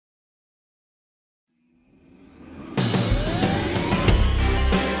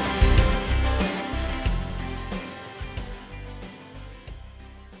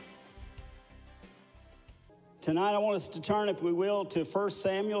Tonight I want us to turn, if we will, to 1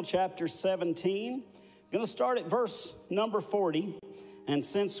 Samuel chapter 17. I'm going to start at verse number 40. And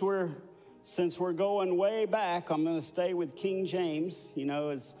since we're going way back, I'm going to stay with King James. You know,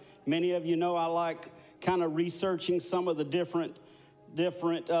 as many of you know, I like kind of researching some of the different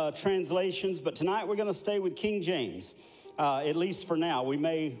translations. But tonight we're going to stay with King James, at least for now. We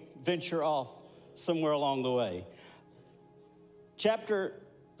may venture off somewhere along the way. Chapter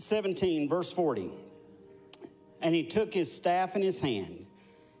 17, verse 40. And he took his staff in his hand,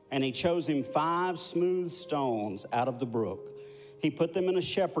 and he chose him 5 smooth stones out of the brook. He put them in a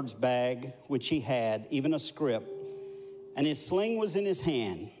shepherd's bag, which he had, even a scrip. And his sling was in his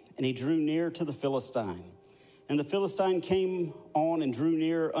hand, and he drew near to the Philistine. And the Philistine came on and drew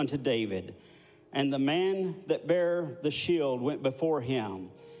near unto David. And the man that bare the shield went before him.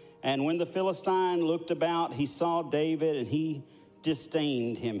 And when the Philistine looked about, he saw David, and he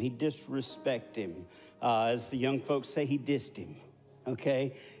disdained him. He disrespected him. As the young folks say, he dissed him,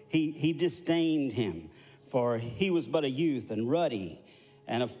 okay? He disdained him, for he was but a youth and ruddy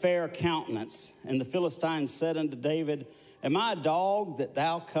and of fair countenance. And the Philistine said unto David, Am I a dog that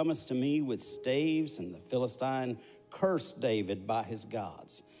thou comest to me with staves? And the Philistine cursed David by his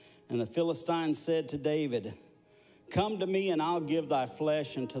gods. And the Philistine said to David, Come to me, and I'll give thy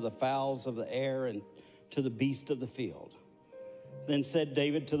flesh unto the fowls of the air and to the beasts of the field. Then said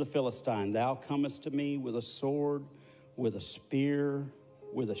David to the Philistine, Thou comest to me with a sword, with a spear,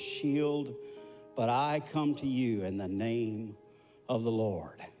 with a shield, but I come to you in the name of the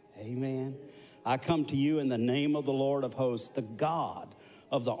Lord. Amen. I come to you in the name of the Lord of hosts, the God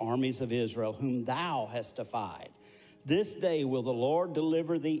of the armies of Israel, whom thou hast defied. This day will the Lord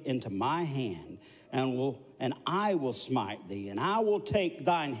deliver thee into my hand, and I will smite thee, and I will take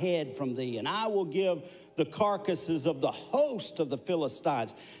thine head from thee, and I will give the carcasses of the host of the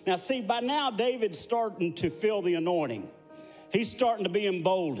Philistines. Now, see, by now, David's starting to feel the anointing. He's starting to be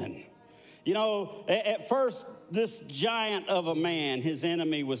emboldened. You know, at first, this giant of a man, his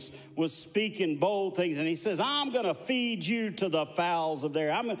enemy, was speaking bold things, and he says, I'm going to feed you to the fowls of the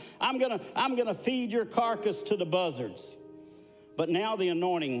air. I'm going to feed your carcass to the buzzards. But now the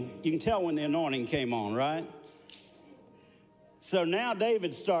anointing, you can tell when the anointing came on, right? So now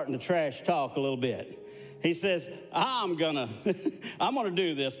David's starting to trash talk a little bit. He says, I'm gonna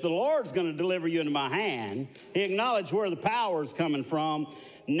do this. The Lord's gonna deliver you into my hand. He acknowledged where the power is coming from.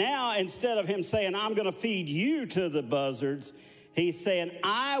 Now, instead of him saying, I'm gonna feed you to the buzzards, he's saying,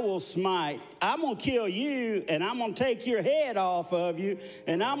 I'm gonna kill you, and I'm gonna take your head off of you,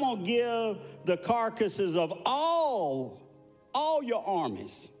 and I'm gonna give the carcasses of all your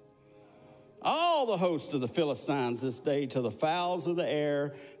armies, all the host of the Philistines this day, to the fowls of the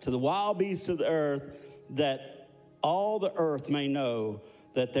air, to the wild beasts of the earth, that all the earth may know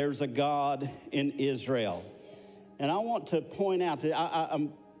that there's a God in Israel. And I want to point out that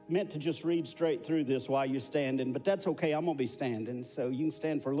I'm meant to just read straight through this while you're standing, but that's okay. I'm going to be standing, so you can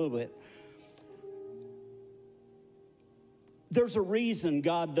stand for a little bit. There's a reason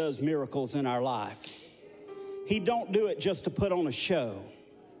God does miracles in our life. He don't do it just to put on a show.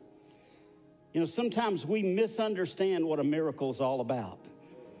 You know, sometimes we misunderstand what a miracle is all about.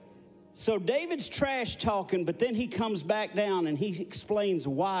 So David's trash talking, but then he comes back down and he explains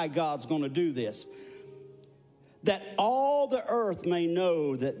why God's going to do this. That all the earth may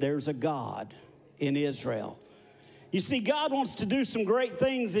know that there's a God in Israel. You see, God wants to do some great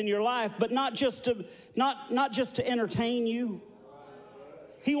things in your life, but not just to entertain you.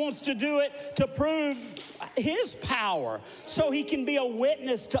 He wants to do it to prove his power so he can be a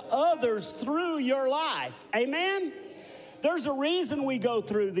witness to others through your life. Amen? There's a reason we go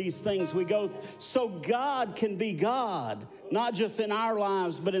through these things. We go so God can be God, not just in our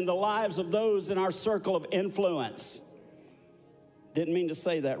lives, but in the lives of those in our circle of influence. Didn't mean to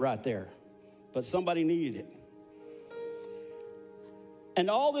say that right there, but somebody needed it.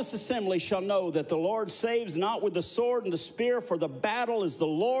 And all this assembly shall know that the Lord saves not with the sword and the spear, for the battle is the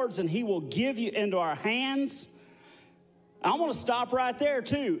Lord's, and he will give you into our hands. I want to stop right there,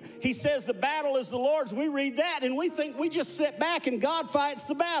 too. He says the battle is the Lord's. We read that, and we think we just sit back and God fights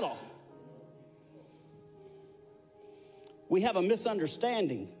the battle. We have a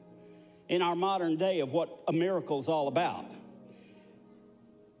misunderstanding in our modern day of what a miracle is all about.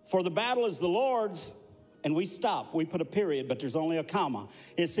 For the battle is the Lord's, and we stop. We put a period, but there's only a comma.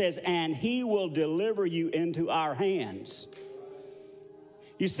 It says, and he will deliver you into our hands.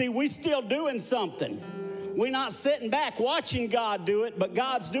 You see, we still doing something. We're not sitting back watching God do it, but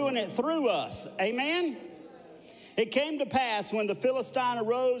God's doing it through us. Amen? It came to pass when the Philistine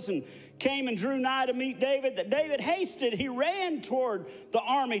arose and came and drew nigh to meet David, that David hasted. He ran toward the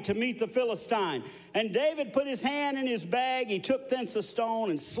army to meet the Philistine. And David put his hand in his bag. He took thence a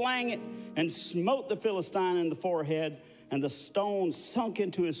stone and slang it and smote the Philistine in the forehead. And the stone sunk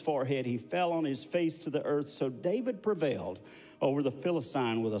into his forehead. He fell on his face to the earth. So David prevailed over the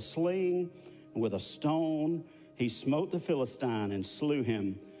Philistine with a sling and with a stone. He smote the Philistine and slew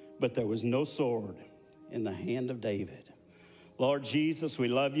him, but there was no sword in the hand of David. Lord Jesus, we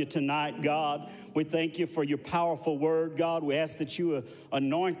love you tonight, God. We thank you for your powerful word, God. We ask that you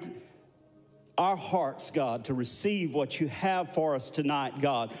anoint our hearts, God, to receive what you have for us tonight,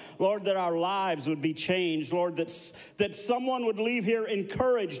 God. Lord, that our lives would be changed. Lord, that someone would leave here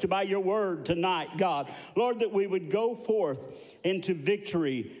encouraged by your word tonight, God. Lord, that we would go forth into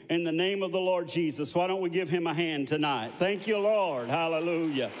victory in the name of the Lord Jesus. Why don't we give him a hand tonight? Thank you, Lord.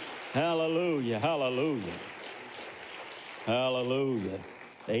 Hallelujah. Hallelujah. Hallelujah. Hallelujah.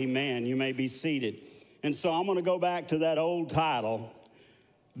 Amen. You may be seated. And so I'm going to go back to that old title,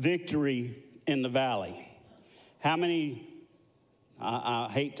 Victory in the Valley. How many, I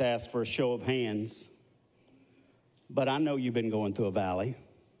hate to ask for a show of hands, but I know you've been going through a valley.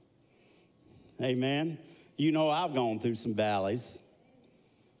 Amen. You know I've gone through some valleys.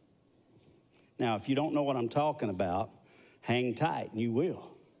 Now, if you don't know what I'm talking about, hang tight and you will.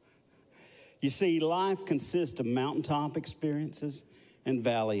 You see, life consists of mountaintop experiences and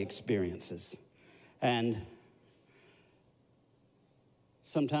valley experiences. And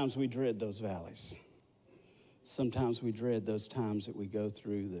sometimes we dread those valleys. Sometimes we dread those times that we go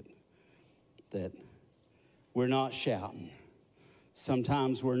through that we're not shouting.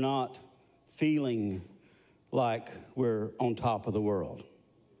 Sometimes we're not feeling like we're on top of the world.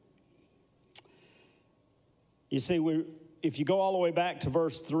 You see, if you go all the way back to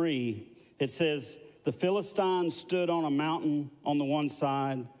verse 3, it says, the Philistines stood on a mountain on the one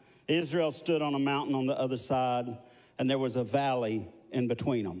side, Israel stood on a mountain on the other side, and there was a valley in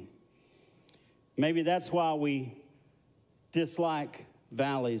between them. Maybe that's why we dislike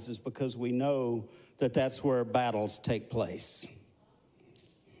valleys, is because we know that that's where battles take place.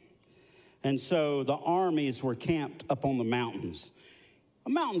 And so the armies were camped up on the mountains. A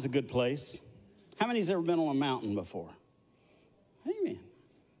mountain's a good place. How many's ever been on a mountain before? Amen.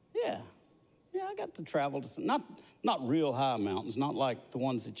 Yeah. Yeah, I got to travel to some, not real high mountains, not like the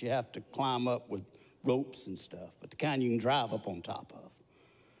ones that you have to climb up with ropes and stuff, but the kind you can drive up on top of.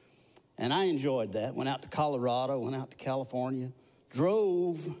 And I enjoyed that. Went out to Colorado, went out to California,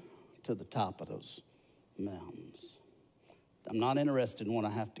 drove to the top of those mountains. I'm not interested in when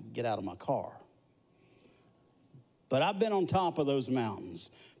I have to get out of my car. But I've been on top of those mountains,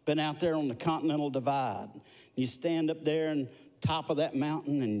 been out there on the Continental Divide. You stand up there on top of that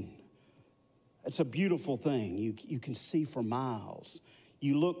mountain, and it's a beautiful thing. You can see for miles.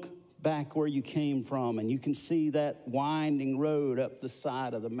 You look back where you came from, and you can see that winding road up the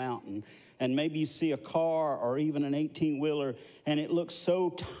side of the mountain. And maybe you see a car or even an 18-wheeler, and it looks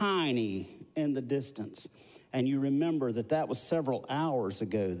so tiny in the distance. And you remember that that was several hours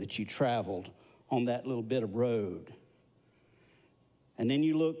ago that you traveled on that little bit of road. And then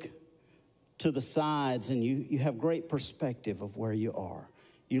you look to the sides, and you have great perspective of where you are.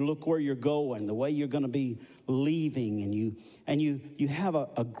 You look where you're going, the way you're going to be leaving, and you have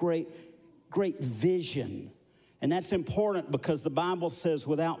a great vision. And that's important because the Bible says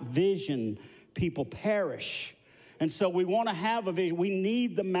without vision, people perish. And so we want to have a vision. We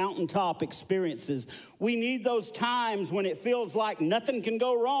need the mountaintop experiences. We need those times when it feels like nothing can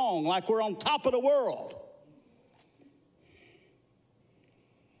go wrong, like we're on top of the world.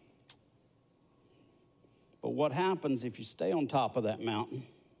 But what happens if you stay on top of that mountain?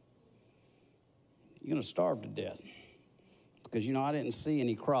 You're going to starve to death. Because, I didn't see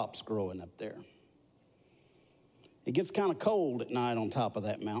any crops growing up there. It gets kind of cold at night on top of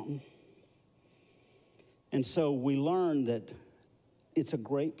that mountain. And so we learned that it's a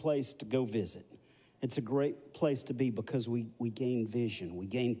great place to go visit. It's a great place to be because we gain vision, we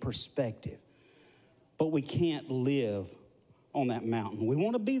gain perspective. But we can't live on that mountain. We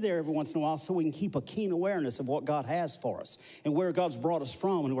want to be there every once in a while so we can keep a keen awareness of what God has for us and where God's brought us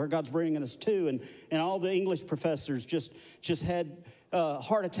from and where God's bringing us to. And all the English professors just had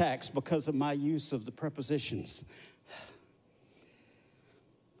heart attacks because of my use of the prepositions.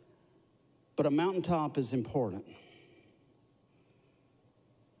 But a mountaintop is important.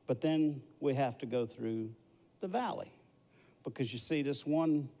 But then we have to go through the valley. Because you see, this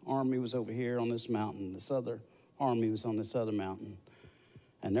one army was over here on this mountain. This other army was on this other mountain.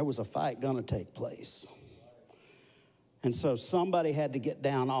 And there was a fight going to take place. And so somebody had to get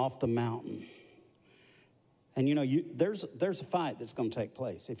down off the mountain. And you know, there's a fight that's going to take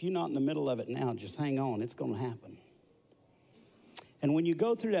place. If you're not in the middle of it now, just hang on. It's going to happen. And when you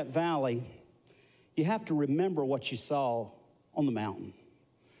go through that valley, you have to remember what you saw on the mountain.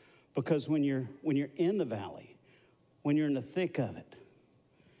 Because when you're in the valley, when you're in the thick of it,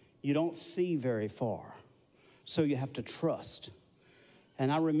 you don't see very far. So you have to trust.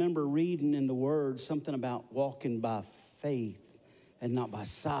 And I remember reading in the Word something about walking by faith and not by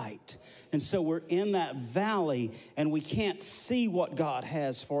sight. And so we're in that valley and we can't see what God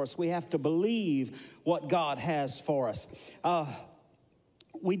has for us. We have to believe what God has for us.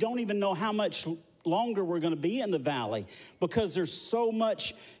 We don't even know how much longer we're going to be in the valley because there's so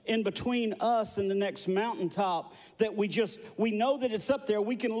much in between us and the next mountaintop that we know that it's up there.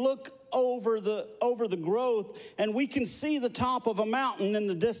 We can look over the growth and we can see the top of a mountain in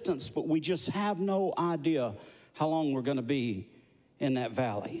the distance, but we just have no idea how long we're going to be in that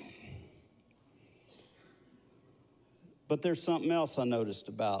valley. But there's something else I noticed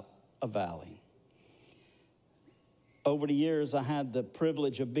about a valley. Over the years, I had the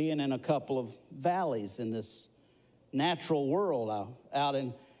privilege of being in a couple of valleys in this natural world. Out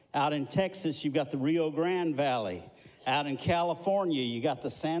in Texas, you've got the Rio Grande Valley. Out in California, you got the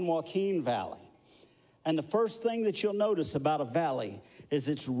San Joaquin Valley. And the first thing that you'll notice about a valley is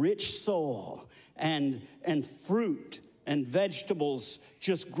its rich soil and fruit and vegetables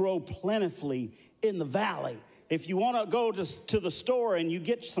just grow plentifully in the valley. If you want to go to the store and you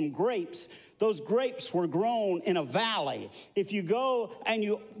get some grapes, those grapes were grown in a valley. If you go and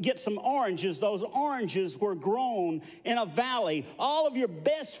you get some oranges, those oranges were grown in a valley. All of your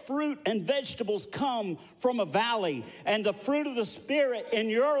best fruit and vegetables come from a valley. And the fruit of the Spirit in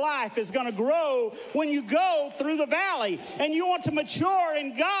your life is going to grow when you go through the valley. And you want to mature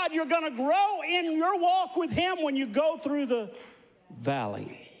in God, you're going to grow in your walk with Him when you go through the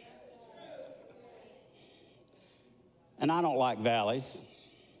valley. And I don't like valleys.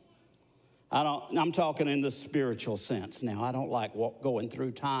 I'm talking in the spiritual sense now. I don't like going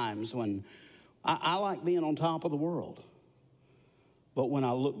through times when I like being on top of the world. But when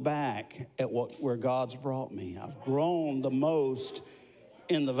I look back at where God's brought me, I've grown the most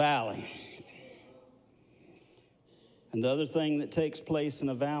in the valley. And the other thing that takes place in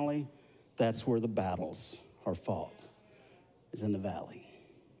a valley, that's where the battles are fought, is in the valley.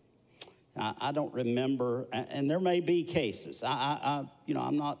 I don't remember, and there may be cases. I'm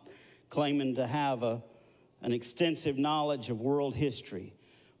not claiming to have an extensive knowledge of world history,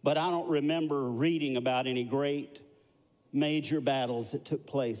 but I don't remember reading about any great major battles that took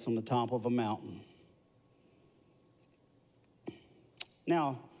place on the top of a mountain.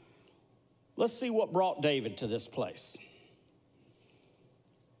 Now, let's see what brought David to this place.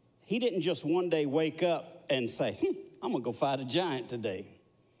 He didn't just one day wake up and say, I'm going to go fight a giant today.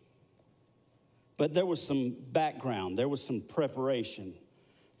 But there was some background, there was some preparation.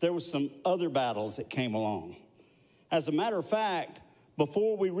 There was some other battles that came along. As a matter of fact,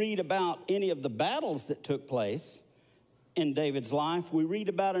 before we read about any of the battles that took place in David's life, we read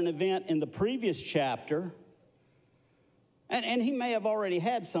about an event in the previous chapter. And he may have already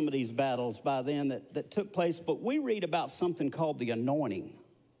had some of these battles by then that took place, but we read about something called the anointing.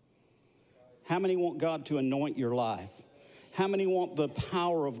 How many want God to anoint your life? How many want the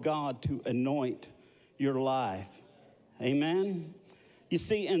power of God to anoint your life? Amen? You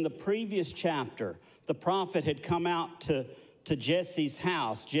see, in the previous chapter, the prophet had come out to Jesse's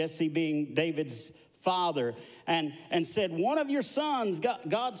house, Jesse being David's father, and said, one of your sons,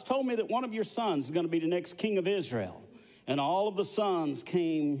 God's told me that one of your sons is going to be the next king of Israel. And all of the sons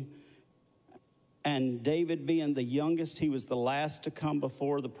came, and David being the youngest, he was the last to come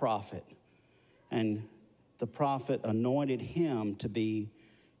before the prophet. And the prophet anointed him to be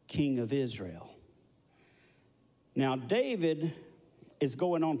king of Israel. Now, David is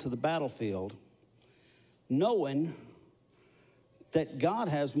going onto the battlefield knowing that God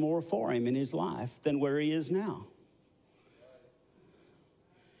has more for him in his life than where he is now.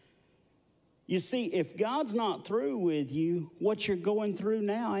 You see, if God's not through with you, what you're going through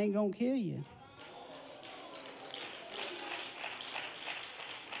now ain't going to kill you.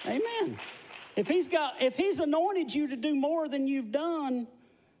 Amen. If he's anointed you to do more than you've done,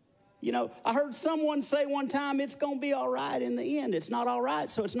 you know, I heard someone say one time, it's going to be all right in the end. It's not all right,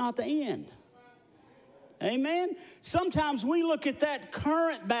 so it's not the end. Amen? Sometimes we look at that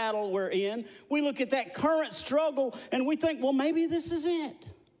current battle we're in, we look at that current struggle, and we think, well, maybe this is it.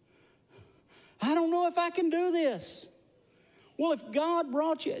 I don't know if I can do this. Well, if God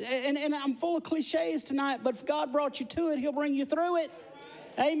brought you, and I'm full of cliches tonight, but if God brought you to it, He'll bring you through it.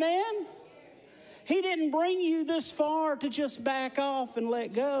 Amen? He didn't bring you this far to just back off and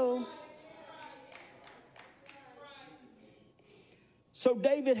let go. So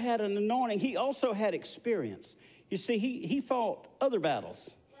David had an anointing. He also had experience. You see, he fought other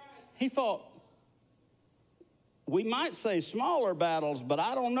battles. He fought, we might say smaller battles, but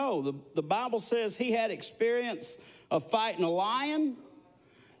I don't know. The Bible says he had experience of fighting a lion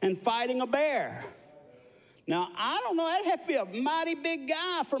and fighting a bear. Now, I don't know. That'd have to be a mighty big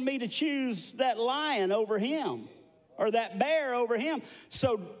guy for me to choose that lion over him or that bear over him.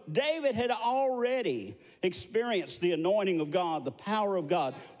 So David had already experienced the anointing of God, the power of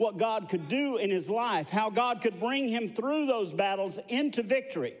God, what God could do in his life, how God could bring him through those battles into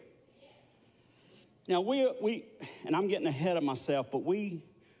victory. Now, we and I'm getting ahead of myself, but we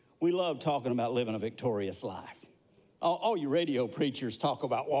love talking about living a victorious life. All you radio preachers talk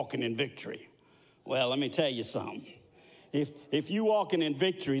about walking in victory. Well, let me tell you something. If you walking in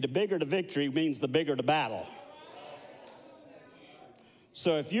victory, the bigger the victory means the bigger the battle.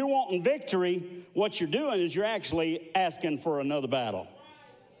 So if you're wanting victory, what you're doing is you're actually asking for another battle.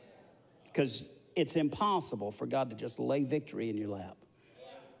 Because it's impossible for God to just lay victory in your lap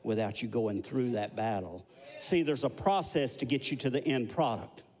without you going through that battle. See, there's a process to get you to the end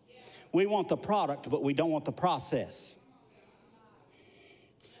product. We want the product, but we don't want the process.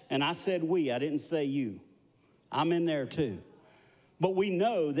 And I said we, I didn't say you. I'm in there too. But we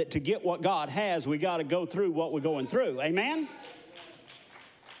know that to get what God has, we got to go through what we're going through. Amen?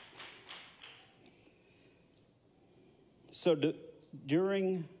 So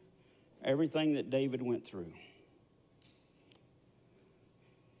during everything that David went through,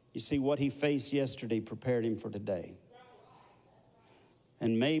 you see, what he faced yesterday prepared him for today.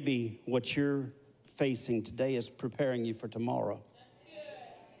 And maybe what you're facing today is preparing you for tomorrow.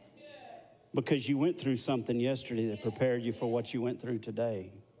 Because you went through something yesterday that prepared you for what you went through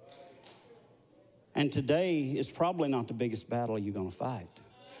today. And today is probably not the biggest battle you're going to fight.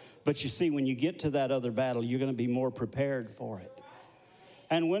 But you see, when you get to that other battle, you're going to be more prepared for it.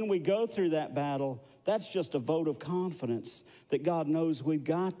 And when we go through that battle, that's just a vote of confidence that God knows we've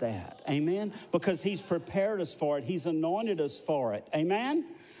got that. Amen? Because he's prepared us for it. He's anointed us for it. Amen?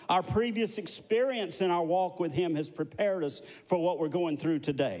 Our previous experience in our walk with him has prepared us for what we're going through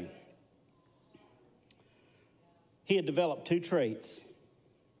today. He had developed two traits.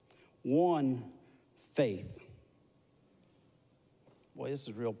 One, faith. Boy, this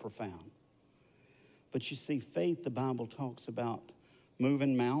is real profound. But you see, faith, the Bible talks about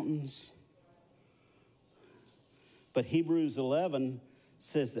moving mountains. But Hebrews 11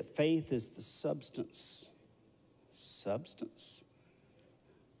 says that faith is the substance. Substance?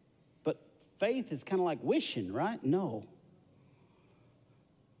 But faith is kind of like wishing, right? No.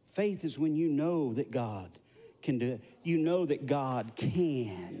 Faith is when you know that God can do it. You know that God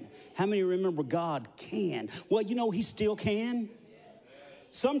can. How many remember God can? Well, you know he still can.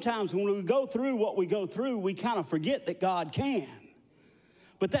 Sometimes when we go through what we go through, we kind of forget that God can.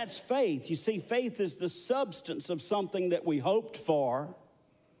 But that's faith. You see, faith is the substance of something that we hoped for.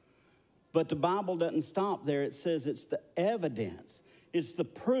 But the Bible doesn't stop there. It says it's the evidence. It's the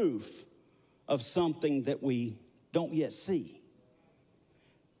proof of something that we don't yet see.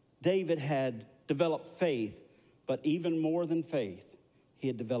 David had developed faith, but even more than faith, he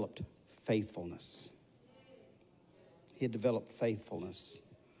had developed faithfulness. He had developed faithfulness.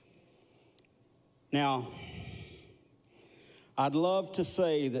 Now, I'd love to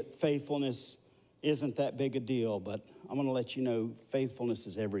say that faithfulness isn't that big a deal, but I'm going to let you know faithfulness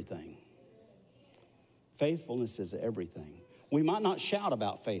is everything. Faithfulness is everything. We might not shout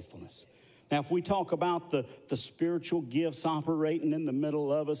about faithfulness. Now, if we talk about the spiritual gifts operating in the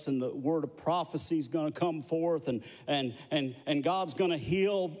middle of us and the word of prophecy is going to come forth and God's going to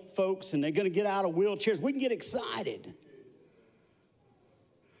heal folks and they're going to get out of wheelchairs, we can get excited.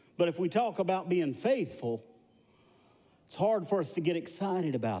 But if we talk about being faithful, it's hard for us to get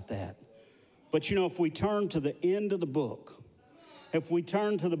excited about that. But you know, if we turn to the end of the book, if we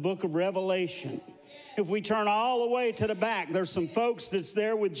turn to the book of Revelation, if we turn all the way to the back, there's some folks that's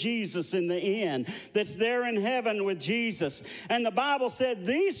there with Jesus in the end, that's there in heaven with Jesus. And the Bible said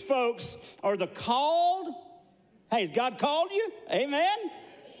these folks are the called. Hey, has God called you? Amen.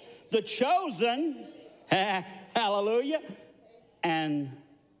 The chosen. Hallelujah. And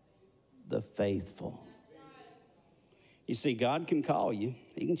the faithful. You see, God can call you.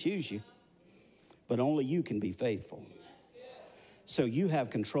 He can choose you. But only you can be faithful. So you have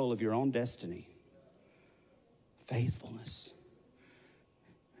control of your own destiny. Faithfulness.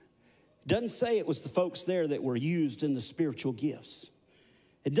 It doesn't say it was the folks there that were used in the spiritual gifts.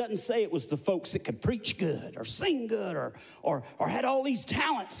 It doesn't say it was the folks that could preach good or sing good or had all these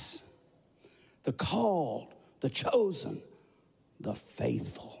talents. The called, the chosen, the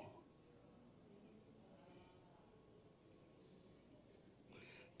faithful.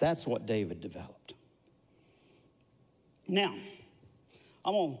 That's what David developed. Now,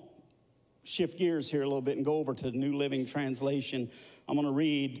 I'm going to shift gears here a little bit and go over to the New Living Translation. I'm going to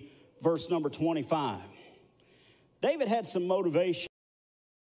read verse number 25. David had some motivation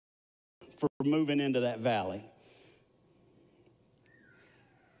for moving into that valley.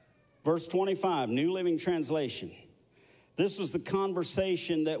 Verse 25, New Living Translation. This was the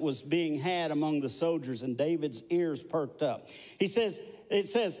conversation that was being had among the soldiers, and David's ears perked up. It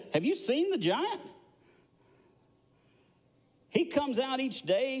says, have you seen the giant? He comes out each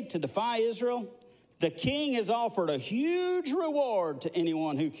day to defy Israel. The king has offered a huge reward to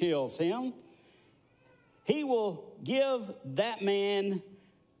anyone who kills him. He will give that man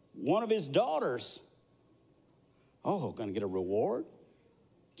one of his daughters. Oh, going to get a reward?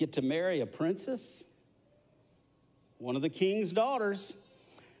 Get to marry a princess? One of the king's daughters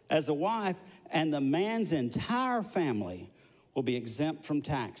as a wife, and the man's entire family will be exempt from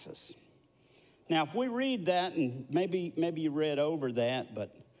taxes. Now, if we read that, and maybe you read over that,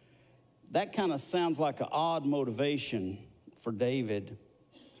 but that kind of sounds like an odd motivation for David.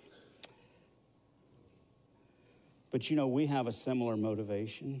 But you know, we have a similar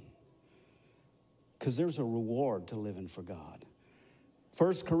motivation because there's a reward to living for God.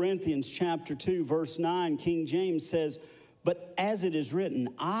 1 Corinthians chapter 2, verse 9, King James says, but as it is written,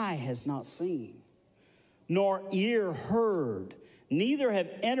 eye has not seen, nor ear heard, neither have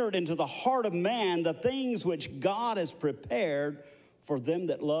entered into the heart of man the things which God has prepared for them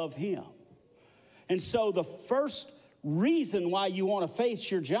that love him. And so the first reason why you want to face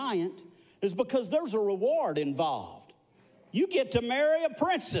your giant is because there's a reward involved. You get to marry a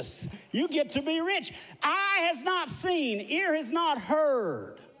princess. You get to be rich. Eye has not seen, ear has not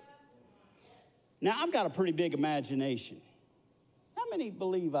heard. Now, I've got a pretty big imagination. How many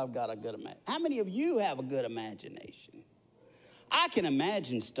believe I've got a good imagination? How many of you have a good imagination? I can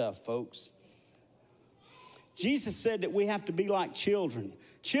imagine stuff, folks. Jesus said that we have to be like children.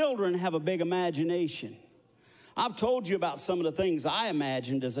 Children have a big imagination. I've told you about some of the things I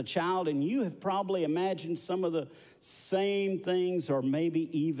imagined as a child, and you have probably imagined some of the same things or maybe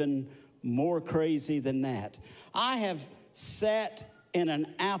even more crazy than that. I have sat in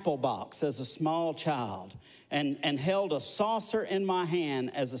an apple box as a small child and held a saucer in my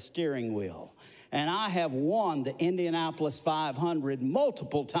hand as a steering wheel. And I have won the Indianapolis 500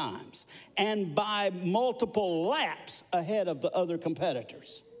 multiple times and by multiple laps ahead of the other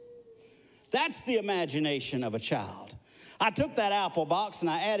competitors. That's the imagination of a child. I took that apple box and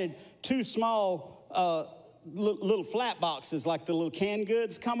I added two small little flat boxes like the little canned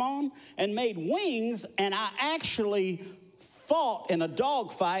goods come on and made wings, and I actually fought in a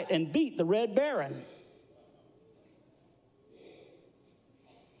dog fight and beat the Red Baron.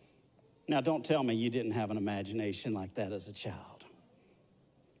 Now, don't tell me you didn't have an imagination like that as a child,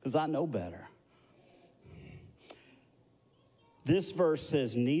 because I know better. This verse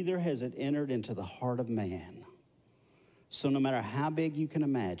says, neither has it entered into the heart of man. So no matter how big you can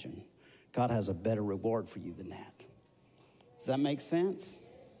imagine, God has a better reward for you than that. Does that make sense?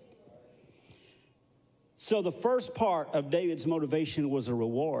 So the first part of David's motivation was a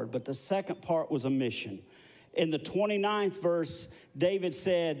reward, but the second part was a mission. In the 29th verse, David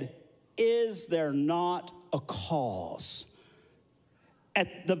said, is there not a cause?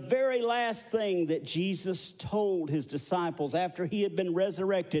 At the very last thing that Jesus told his disciples after he had been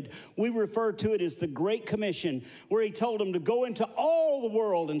resurrected, we refer to it as the Great Commission, where he told them to go into all the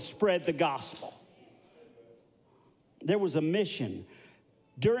world and spread the gospel. There was a mission.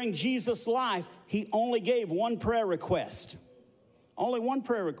 During Jesus' life, he only gave one prayer request. Only one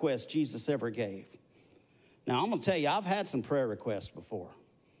prayer request Jesus ever gave. Now, I'm going to tell you, I've had some prayer requests before.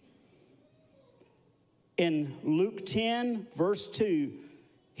 In Luke 10, verse 2,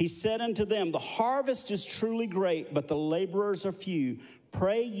 he said unto them, the harvest is truly great, but the laborers are few.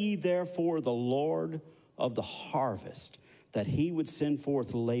 Pray ye therefore the Lord of the harvest, that he would send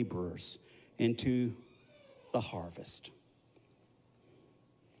forth laborers into the harvest.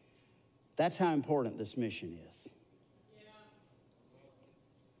 That's how important this mission is.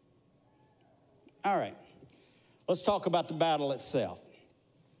 All right, let's talk about the battle itself.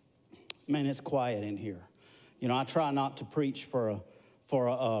 Man, it's quiet in here. You know, I try not to preach for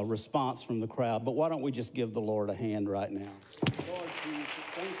a response from the crowd, but why don't we just give the Lord a hand right now? Lord Jesus,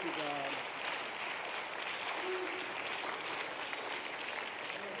 thank you,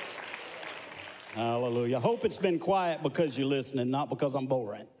 God. Hallelujah. I hope it's been quiet because you're listening, not because I'm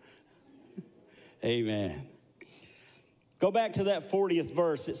boring. Amen. Go back to that 40th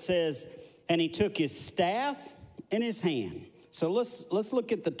verse. It says, and he took his staff in his hand. So let's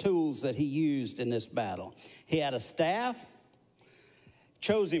look at the tools that he used in this battle. He had a staff,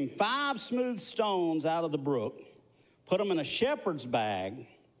 chose him 5 smooth stones out of the brook, put them in a shepherd's bag,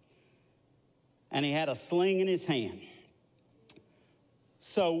 and he had a sling in his hand.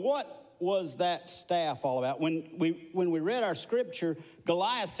 So what was that staff all about? When we read our scripture,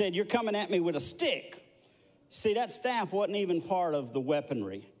 Goliath said, "You're coming at me with a stick." See, that staff wasn't even part of the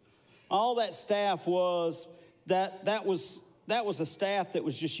weaponry. All that staff was, that was a staff that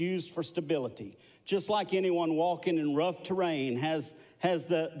was just used for stability. Just like anyone walking in rough terrain has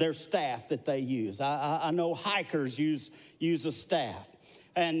their staff that they use. I know hikers use a staff.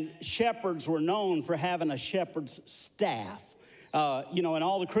 And shepherds were known for having a shepherd's staff. In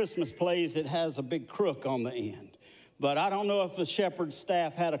all the Christmas plays, it has a big crook on the end. But I don't know if the shepherd's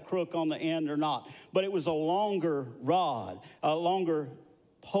staff had a crook on the end or not. But it was a longer rod, a longer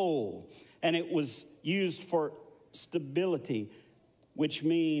pole. And it was used for stability, which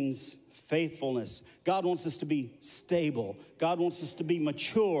means faithfulness. God wants us to be stable. God wants us to be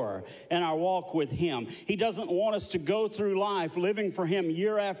mature in our walk with him. He doesn't want us to go through life living for him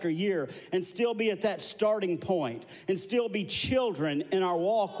year after year and still be at that starting point and still be children in our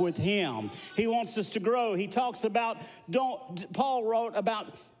walk with him. He wants us to grow. He talks about, Paul wrote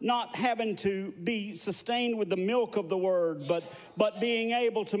about not having to be sustained with the milk of the word, but being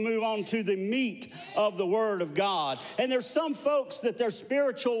able to move on to the meat of the word of God. And there's some folks that their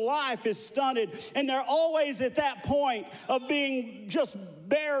spiritual life is stunted, and they're always at that point of being just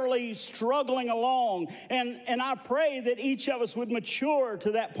barely struggling along. And I pray that each of us would mature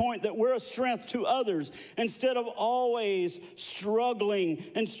to that point that we're a strength to others instead of always struggling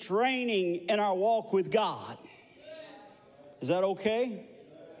and straining in our walk with God. Is that okay?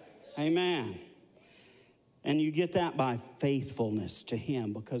 Amen. And you get that by faithfulness to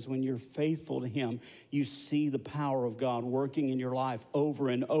him, because when you're faithful to him, you see the power of God working in your life over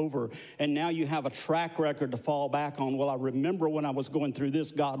and over. And now you have a track record to fall back on. Well, I remember when I was going through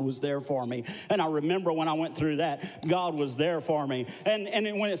this, God was there for me. And I remember when I went through that, God was there for me. And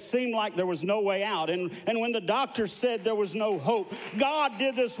when it seemed like there was no way out, and when the doctor said there was no hope, God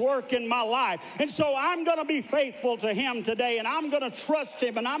did this work in my life. And so I'm going to be faithful to him today, and I'm going to trust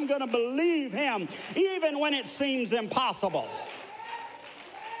him, and I'm going to believe him, even when it seems impossible.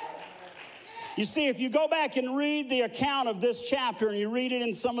 You see, if you go back and read the account of this chapter and you read it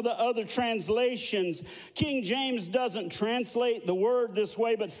in some of the other translations, King James doesn't translate the word this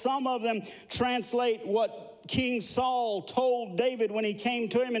way, but some of them translate what King Saul told David when he came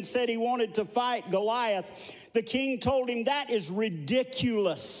to him and said he wanted to fight Goliath. The king told him, "That is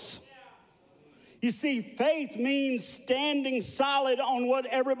ridiculous." You see, faith means standing solid on what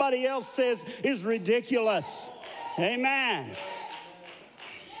everybody else says is ridiculous. Amen.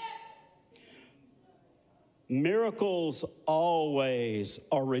 Miracles always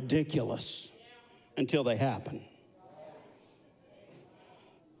are ridiculous until they happen.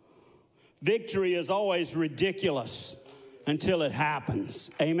 Victory is always ridiculous until it happens.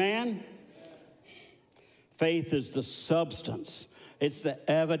 Amen? Faith is the substance. It's the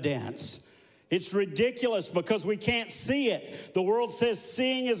evidence. It's ridiculous because we can't see it. The world says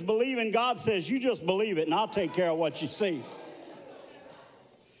seeing is believing. God says you just believe it and I'll take care of what you see.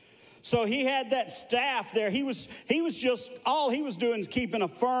 So he had that staff there. He was just, all he was doing is keeping a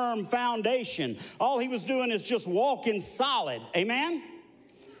firm foundation. All he was doing is just walking solid. Amen?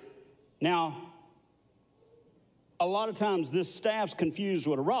 Now, a lot of times this staff's confused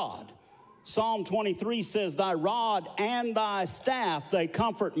with a rod. Psalm 23 says, "Thy rod and thy staff, they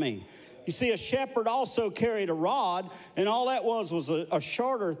comfort me." You see, a shepherd also carried a rod, and all that was a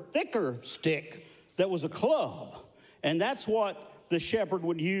shorter, thicker stick that was a club. And that's what the shepherd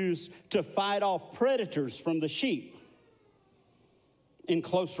would use to fight off predators from the sheep in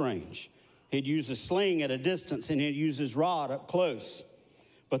close range. He'd use a sling at a distance, and he'd use his rod up close.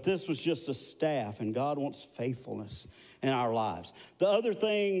 But this was just a staff, and God wants faithfulness in our lives. The other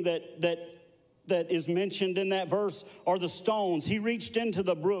thing that is mentioned in that verse are the stones. He reached into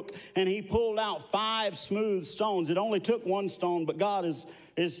the brook and he pulled out 5 smooth stones. It only took 1 stone, but God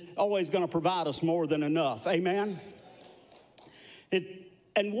is always going to provide us more than enough. Amen?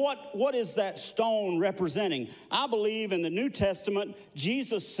 And what is that stone representing? I believe in the New Testament,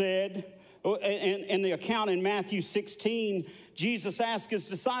 Jesus said, in the account in Matthew 16, Jesus asked his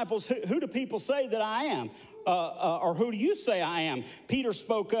disciples, who do people say that I am? Or who do you say I am? Peter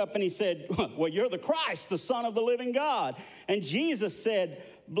spoke up and he said, well, you're the Christ, the Son of the living God. And Jesus said,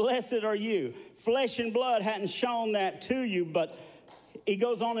 blessed are you. Flesh and blood hadn't shown that to you. But he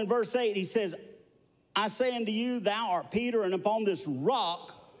goes on in verse 8, he says, I say unto you, thou art Peter, and upon this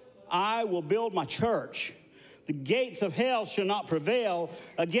rock I will build my church. The gates of hell shall not prevail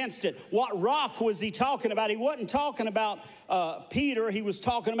against it. What rock was he talking about? He wasn't talking about Peter. He was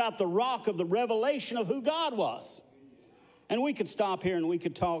talking about the rock of the revelation of who God was. And we could stop here and we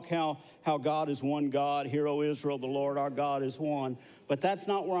could talk how God is one God. Hear, O Israel, the Lord our God is one. But that's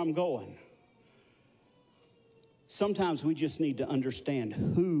not where I'm going. Sometimes we just need to understand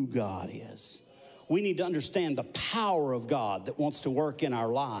who God is. We need to understand the power of God that wants to work in our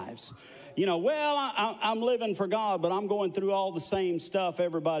lives. You know, well, I'm living for God, but I'm going through all the same stuff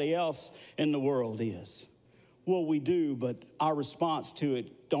everybody else in the world is. Well, we do, but our response to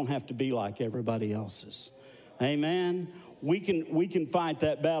it don't have to be like everybody else's. Amen. We can fight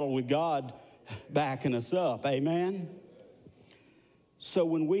that battle with God backing us up. Amen. So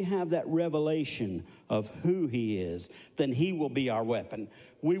when we have that revelation of who he is, then he will be our weapon.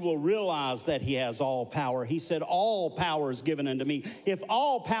 We will realize that he has all power. He said, all power is given unto me. If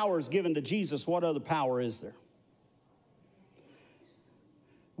all power is given to Jesus, what other power is there?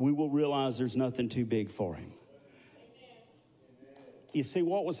 We will realize there's nothing too big for him. You see,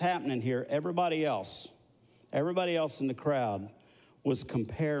 what was happening here, everybody else in the crowd was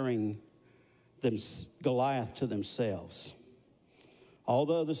comparing Goliath to themselves. All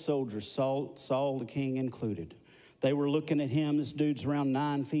the other soldiers, Saul the king included, they were looking at him. This dude's around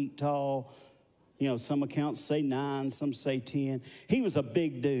 9 feet tall. You know, some accounts say 9, some say 10. He was a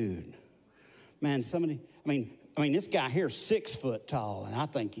big dude. Man, I mean, this guy here is 6 foot tall, and I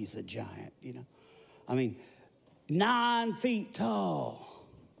think he's a giant, you know. I mean, 9 feet tall.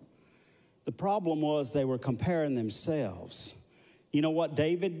 The problem was they were comparing themselves. You know what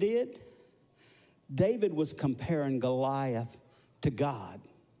David did? David was comparing Goliath to God.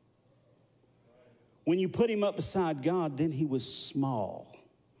 When you put him up beside God, then he was small.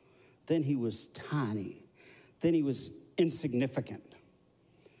 Then he was tiny. Then he was insignificant.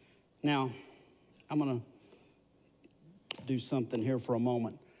 Now, I'm going to do something here for a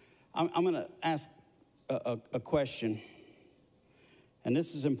moment. I'm going to ask a question, and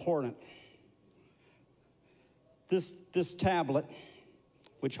this is important. This tablet,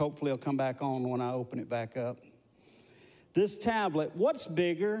 which hopefully will come back on when I open it back up. This tablet, what's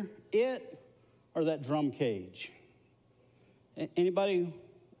bigger, it or that drum cage? Anybody?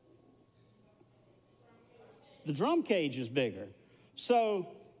 The drum cage is bigger. So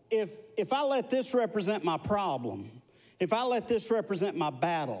if I let this represent my problem, if I let this represent my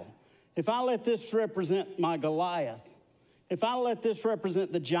battle, if I let this represent my Goliath, if I let this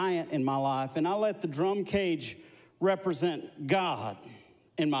represent the giant in my life, and I let the drum cage represent God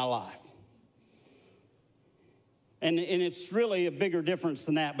in my life, and it's really a bigger difference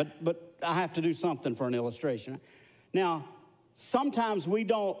than that, but I have to do something for an illustration. Now, sometimes we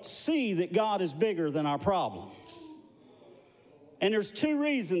don't see that God is bigger than our problem. And there's 2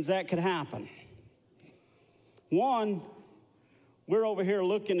 reasons that could happen. One, we're over here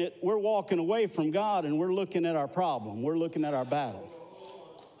we're walking away from God and we're looking at our problem. We're looking at our battle.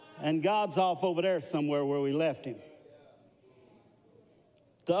 And God's off over there somewhere where we left him.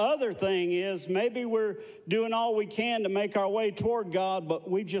 The other thing is maybe we're doing all we can to make our way toward God, but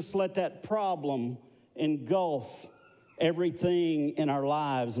we just let that problem engulf everything in our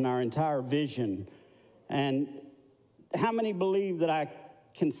lives and our entire vision. And how many believe that I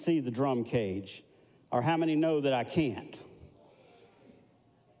can see the drum cage? Or how many know that I can't?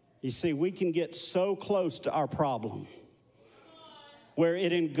 You see, we can get so close to our problem where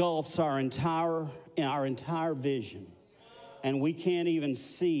it engulfs our entire vision. And we can't even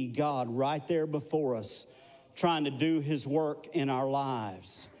see God right there before us trying to do his work in our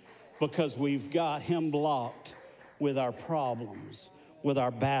lives because we've got him blocked with our problems, with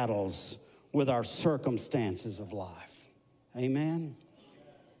our battles, with our circumstances of life. Amen?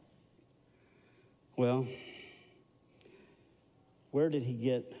 Well, where did he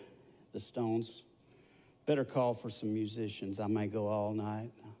get the stones? Better call for some musicians. I may go all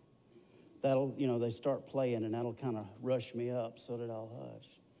night. That'll, they start playing and that'll kind of rush me up so that I'll hush.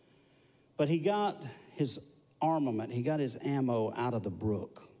 But he got his armament, he got his ammo out of the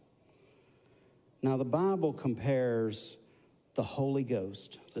brook. Now the Bible compares the Holy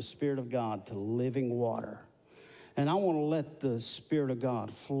Ghost, the Spirit of God, to living water. And I want to let the Spirit of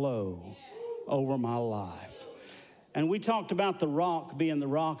God flow over my life. And we talked about the rock being the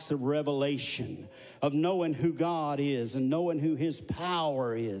rocks of revelation, of knowing who God is and knowing who his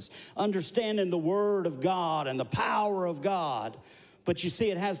power is, understanding the word of God and the power of God. But you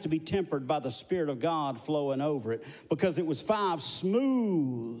see, it has to be tempered by the Spirit of God flowing over it, because it was 5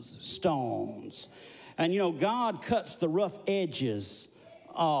 smooth stones. And God cuts the rough edges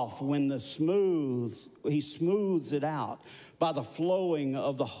off when he smooths it out. by the flowing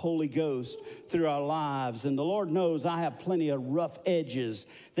of the Holy Ghost through our lives. And the Lord knows I have plenty of rough edges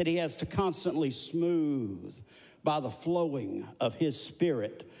that he has to constantly smooth by the flowing of his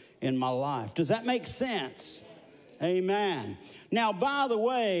Spirit in my life. Does that make sense? Amen. Now, by the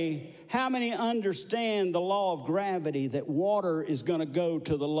way, how many understand the law of gravity, that water is going to go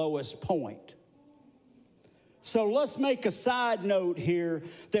to the lowest point? So let's make a side note here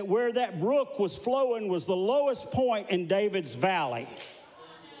that where that brook was flowing was the lowest point in David's valley.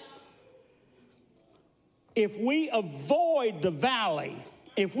 If we avoid the valley,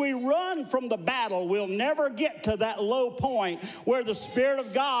 if we run from the battle, we'll never get to that low point where the Spirit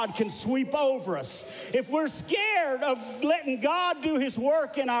of God can sweep over us. If we're scared of letting God do his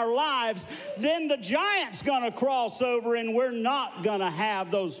work in our lives, then the giant's going to cross over and we're not going to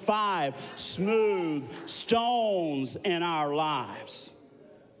have those 5 smooth stones in our lives.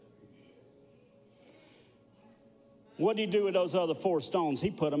 What did he do with those other 4 stones? He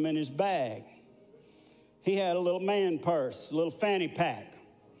put them in his bag. He had a little man purse, a little fanny pack.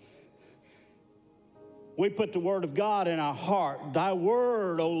 We put the word of God in our heart. Thy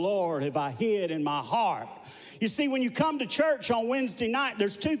word, O Lord, have I hid in my heart. You see, when you come to church on Wednesday night,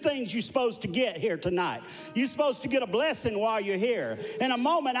 there's 2 things you're supposed to get here tonight. You're supposed to get a blessing while you're here. In a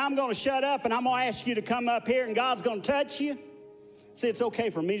moment, I'm going to shut up and I'm going to ask you to come up here and God's going to touch you. See, it's okay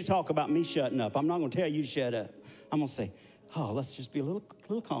for me to talk about me shutting up. I'm not going to tell you to shut up. I'm going to say, oh, let's just be a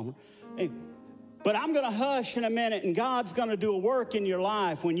little calmer. Hey, but I'm going to hush in a minute, and God's going to do a work in your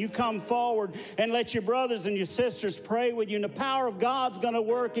life when you come forward and let your brothers and your sisters pray with you, and the power of God's going to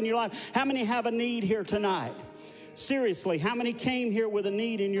work in your life. How many have a need here tonight? Seriously, how many came here with a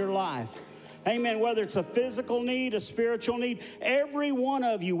need in your life? Amen. Whether it's a physical need, a spiritual need, every one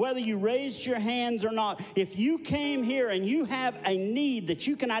of you, whether you raised your hands or not, if you came here and you have a need that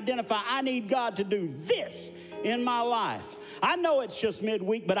you can identify, I need God to do this in my life. I know it's just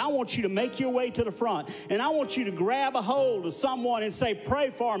midweek, but I want you to make your way to the front, and I want you to grab a hold of someone and say,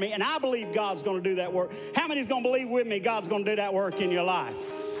 pray for me, and I believe God's going to do that work. How many's going to believe with me God's going to do that work in your life?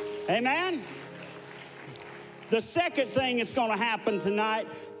 Amen? The second thing that's going to happen tonight,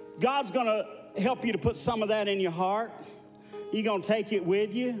 God's going to help you to put some of that in your heart. You're going to take it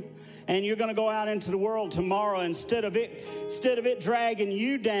with you, and you're going to go out into the world tomorrow. Instead of it dragging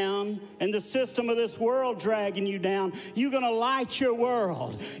you down and the system of this world dragging you down, you're going to light your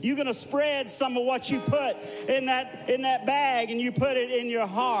world. You're going to spread some of what you put in that bag, and you put it in your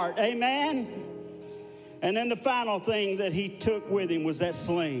heart. Amen? And then the final thing that he took with him was that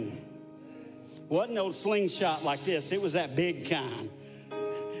sling. It wasn't no slingshot like this. It was that big kind.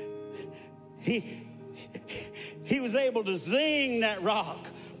 He was able to zing that rock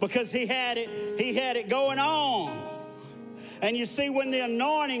because he had it going on. And you see, when the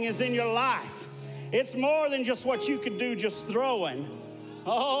anointing is in your life, it's more than just what you could do just throwing.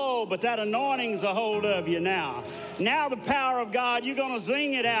 Oh, but that anointing's a hold of you now. Now the power of God, you're going to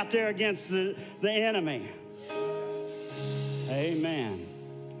zing it out there against the enemy. Amen.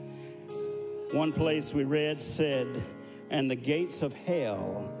 One place we read said, and the gates of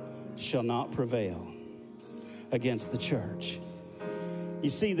hell shall not prevail against the church. You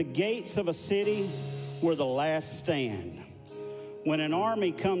see, the gates of a city were the last stand. When an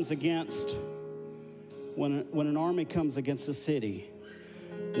army comes against a city,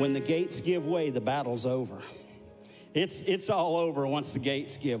 when the gates give way, the battle's over. It's all over once the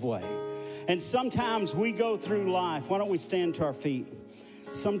gates give way. And sometimes we go through life. Why don't we stand to our feet?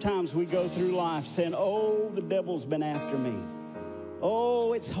 Sometimes we go through life saying, oh, the devil's been after me.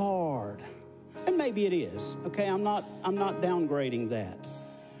 Oh, it's hard. And maybe it is. Okay, I'm not downgrading that.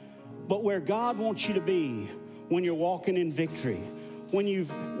 But where God wants you to be when you're walking in victory, when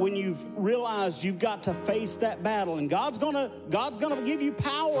you've realized you've got to face that battle, and God's gonna give you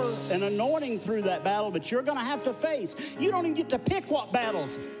power and anointing through that battle that you're gonna have to face. You don't even get to pick what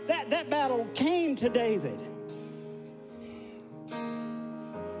battles. That battle came to David.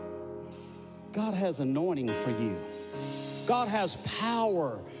 God has anointing for you. God has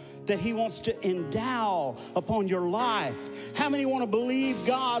power that he wants to endow upon your life. How many want to believe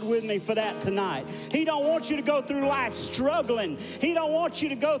God with me for that tonight? He don't want you to go through life struggling. He don't want you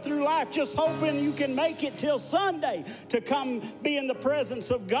to go through life just hoping you can make it till Sunday to come be in the presence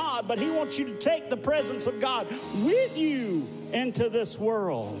of God. But he wants you to take the presence of God with you into this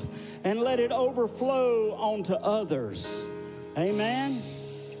world and let it overflow onto others. Amen?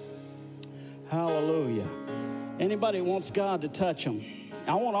 Hallelujah. Anybody wants God to touch them?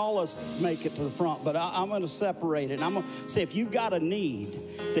 I want all us to make it to the front, but I'm going to separate it. And I'm going to say, if you've got a need,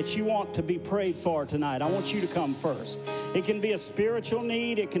 that you want to be prayed for tonight, I want you to come first. It can be a spiritual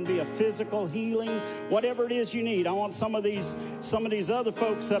need. It can be a physical healing. Whatever it is you need. I want some of these other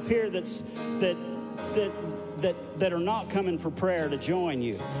folks up here that are not coming for prayer to join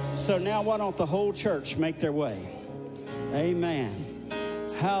you. So now why don't the whole church make their way? Amen.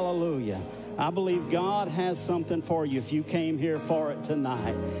 Hallelujah. I believe God has something for you if you came here for it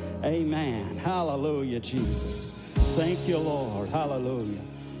tonight. Amen. Hallelujah, Jesus. Thank you, Lord. Hallelujah.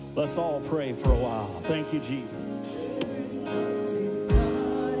 Let's all pray for a while. Thank you, Jesus.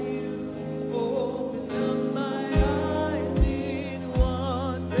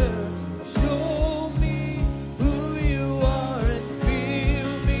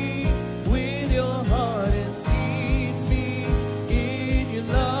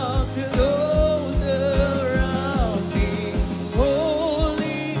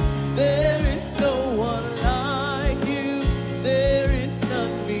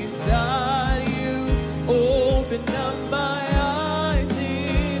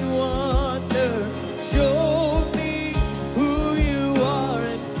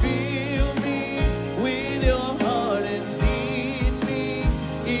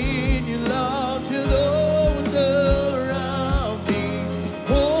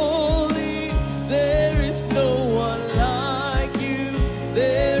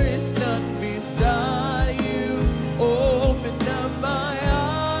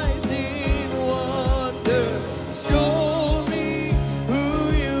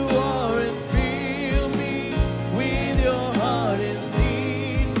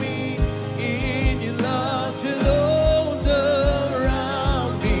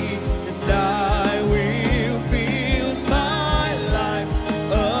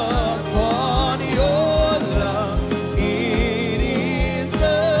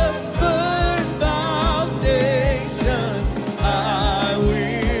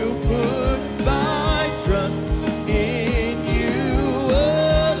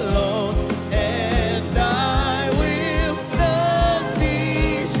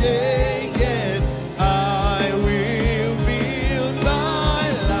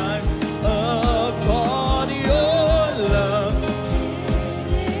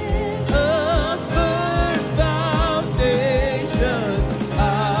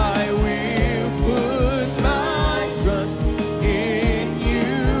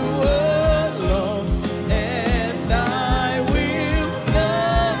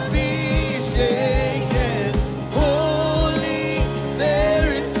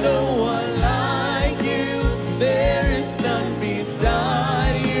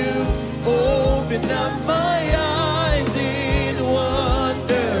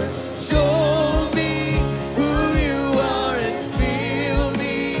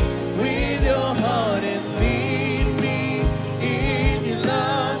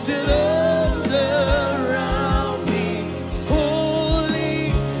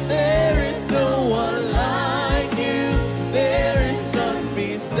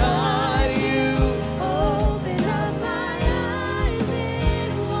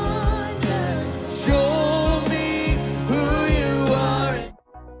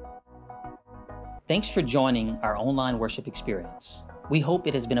 Thanks for joining our online worship experience. We hope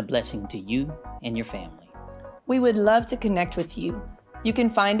it has been a blessing to you and your family. We would love to connect with you. You can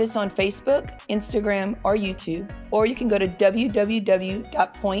find us on Facebook, Instagram, or YouTube, or you can go to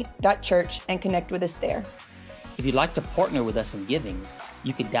www.point.church and connect with us there. If you'd like to partner with us in giving,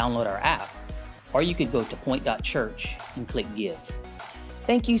 you could download our app, or you could go to point.church and click Give.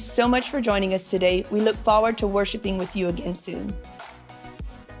 Thank you so much for joining us today. We look forward to worshiping with you again soon.